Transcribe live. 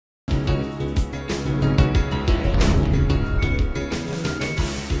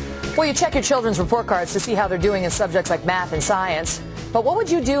Well, you check your children's report cards to see how they're doing in subjects like math and science. But what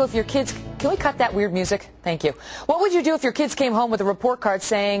would you do if your kids... Can we cut that weird music? Thank you. What would you do if your kids came home with a report card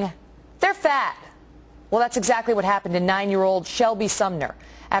saying, they're fat? Well, that's exactly what happened to 9-year-old Shelby Sumner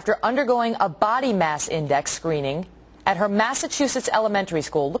after undergoing a body mass index screening at her Massachusetts elementary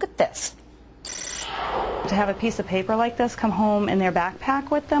school. Look at this. To have a piece of paper like this come home in their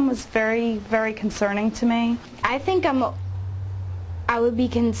backpack with them was very, very concerning to me. I think I would be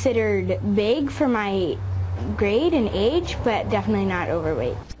considered big for my grade and age, but definitely not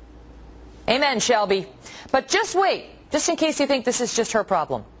overweight. Amen, Shelby. But just wait, just in case you think this is just her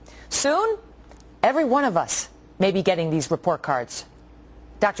problem. Soon, every one of us may be getting these report cards.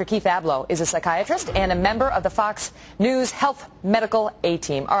 Dr. Keith Abloh is a psychiatrist and a member of the Fox News Health Medical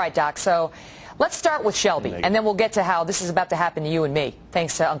A-Team. All right, Doc, so let's start with Shelby, and then we'll get to how this is about to happen to you and me,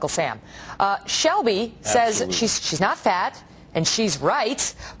 thanks to Uncle Sam. Shelby says she's not fat, and she's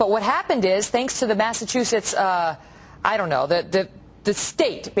right, but what happened is, thanks to the Massachusetts, I don't know, the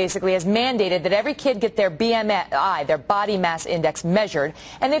state basically has mandated that every kid get their BMI, their body mass index, measured,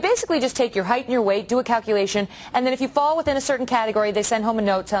 and they basically just take your height and your weight, do a calculation, and then if you fall within a certain category, they send home a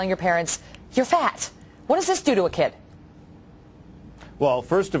note telling your parents, you're fat. What does this do to a kid? Well,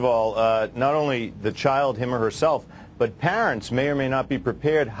 first of all, not only the child, him or herself, but parents may or may not be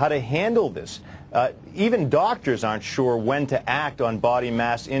prepared how to handle this. Even doctors aren't sure when to act on body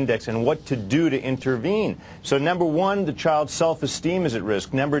mass index and what to do to intervene. So number one, the child's self-esteem is at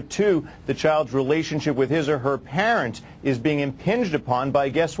risk. Number two, the child's relationship with his or her parents is being impinged upon by,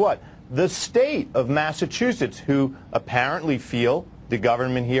 guess what, the state of Massachusetts, who apparently feel, the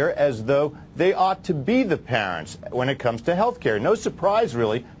government here, as though they ought to be the parents when it comes to health care. No surprise,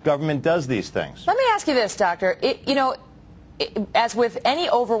 really, government does these things. Let me ask you this, doctor. As with any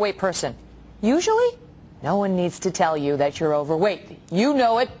overweight person, usually no one needs to tell you that you're overweight. You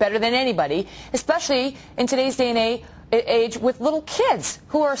know it better than anybody, especially in today's day and age with little kids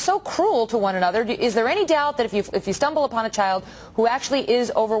who are so cruel to one another. Is there any doubt that if you stumble upon a child who actually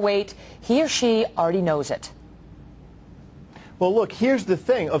is overweight, he or she already knows it? Well, look, here's the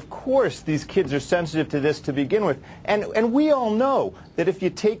thing. Of course, these kids are sensitive to this to begin with. And we all know that if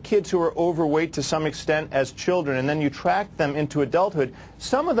you take kids who are overweight to some extent as children and then you track them into adulthood,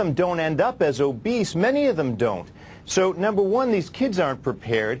 some of them don't end up as obese. Many of them don't. So, number one, these kids aren't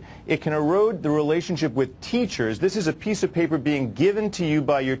prepared. It can erode the relationship with teachers. This is a piece of paper being given to you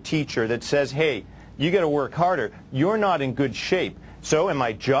by your teacher that says, hey, you got to work harder. You're not in good shape. So am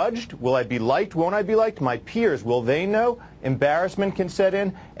I judged? Will I be liked? Won't I be liked? My peers, will they know? Embarrassment can set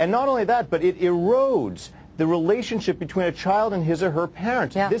in. And not only that, but it erodes the relationship between a child and his or her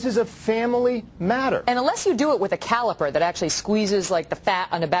parents. Yeah. This is a family matter. And unless you do it with a caliper that actually squeezes like the fat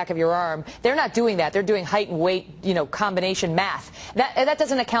on the back of your arm, they're not doing that. They're doing height and weight, combination math. That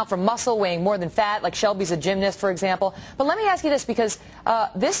doesn't account for muscle weighing more than fat, like Shelby's a gymnast, for example. But let me ask you this, because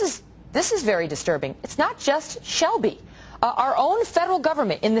this is very disturbing. It's not just Shelby. Our own federal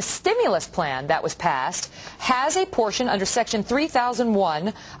government, in the stimulus plan that was passed, has a portion under Section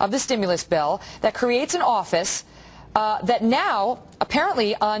 3001 of the stimulus bill that creates an office that now,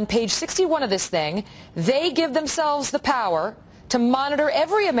 apparently on page 61 of this thing, they give themselves the power to monitor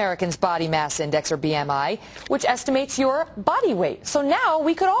every American's body mass index, or BMI, which estimates your body weight. So now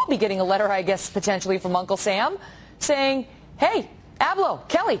we could all be getting a letter, I guess, potentially from Uncle Sam, saying, hey, Abloh,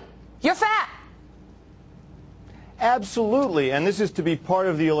 Kelly, you're fat. Absolutely, and this is to be part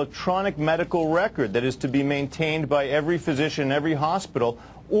of the electronic medical record that is to be maintained by every physician in every hospital,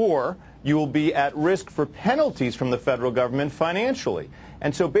 or you will be at risk for penalties from the federal government financially.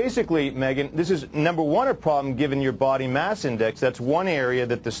 And so basically, Megan, this is, number one, a problem given your body mass index. That's one area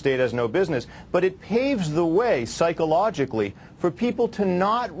that the state has no business. But it paves the way psychologically for people to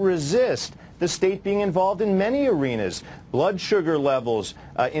not resist the state being involved in many arenas: blood sugar levels,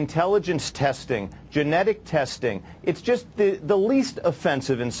 intelligence testing, genetic testing. It's just the least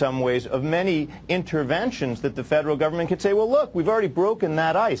offensive in some ways of many interventions that the federal government could say, well, look, we've already broken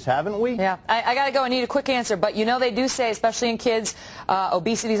that ice, haven't we? Yeah, I got to go. I need a quick answer. But they do say, especially in kids,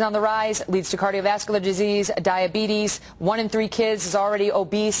 obesity is on the rise, leads to cardiovascular disease, diabetes. 1 in 3 kids is already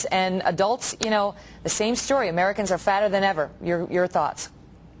obese, and adults, the same story. Americans are fatter than ever. Your thoughts?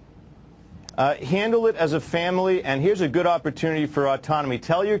 Handle it as a family, and here's a good opportunity for autonomy.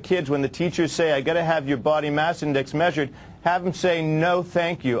 Tell your kids when the teachers say, I got to have your body mass index measured, have them say, no,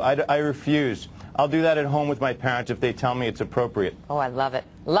 thank you, I refuse. I'll do that at home with my parents if they tell me it's appropriate. Oh, I love it.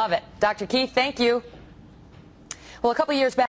 Love it. Dr. Keith, thank you. Well, a couple years back,